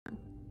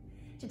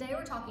Today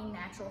we're talking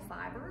natural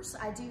fibers.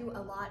 I do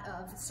a lot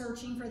of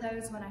searching for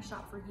those when I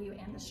shop for you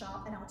and the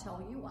shop, and I'll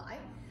tell you why.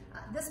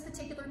 This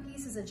particular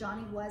piece is a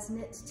Johnny Was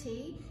knit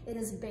tee. It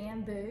is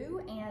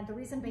bamboo, and the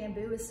reason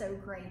bamboo is so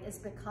great is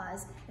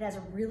because it has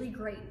a really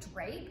great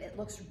drape. It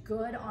looks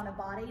good on a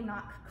body,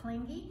 not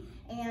clingy,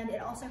 and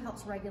it also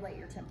helps regulate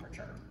your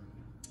temperature.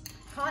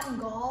 Cotton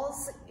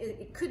gauze,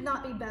 it could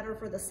not be better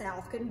for the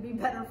South, couldn't be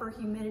better for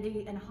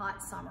humidity and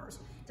hot summers.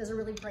 It does a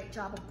really great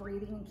job of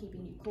breathing and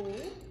keeping you cool.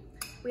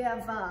 We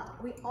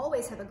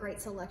always have a great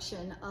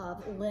selection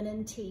of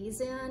linen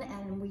tees in,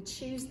 and we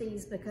choose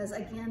these because,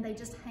 again, they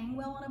just hang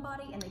well on a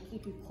body and they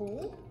keep you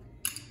cool.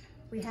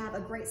 We have a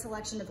great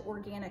selection of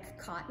organic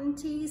cotton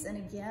tees, and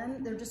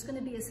again, they're just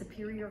gonna be a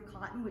superior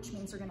cotton, which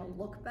means they're gonna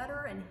look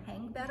better and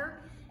hang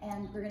better,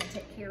 and they're gonna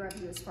take care of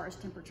you as far as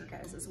temperature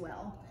goes as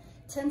well.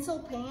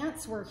 Tencel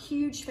pants, we're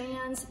huge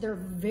fans. They're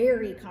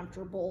very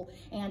comfortable.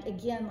 And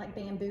again, like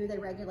bamboo, they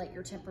regulate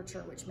your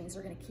temperature, which means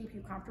they're gonna keep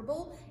you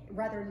comfortable,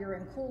 whether you're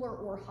in cooler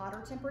or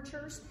hotter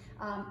temperatures.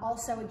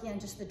 Also, again,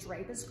 just the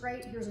drape is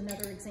great. Here's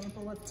another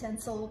example of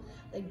Tencel.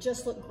 They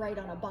just look great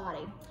on a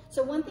body.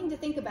 So one thing to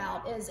think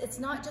about is it's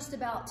not just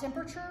about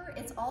temperature,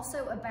 it's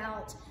also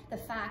about the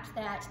fact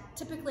that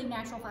typically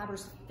natural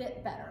fibers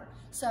fit better.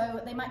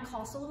 So they might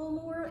cost a little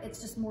more,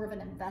 it's just more of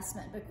an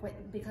investment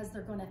because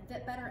they're gonna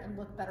fit better and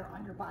look better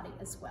on your body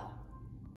as well.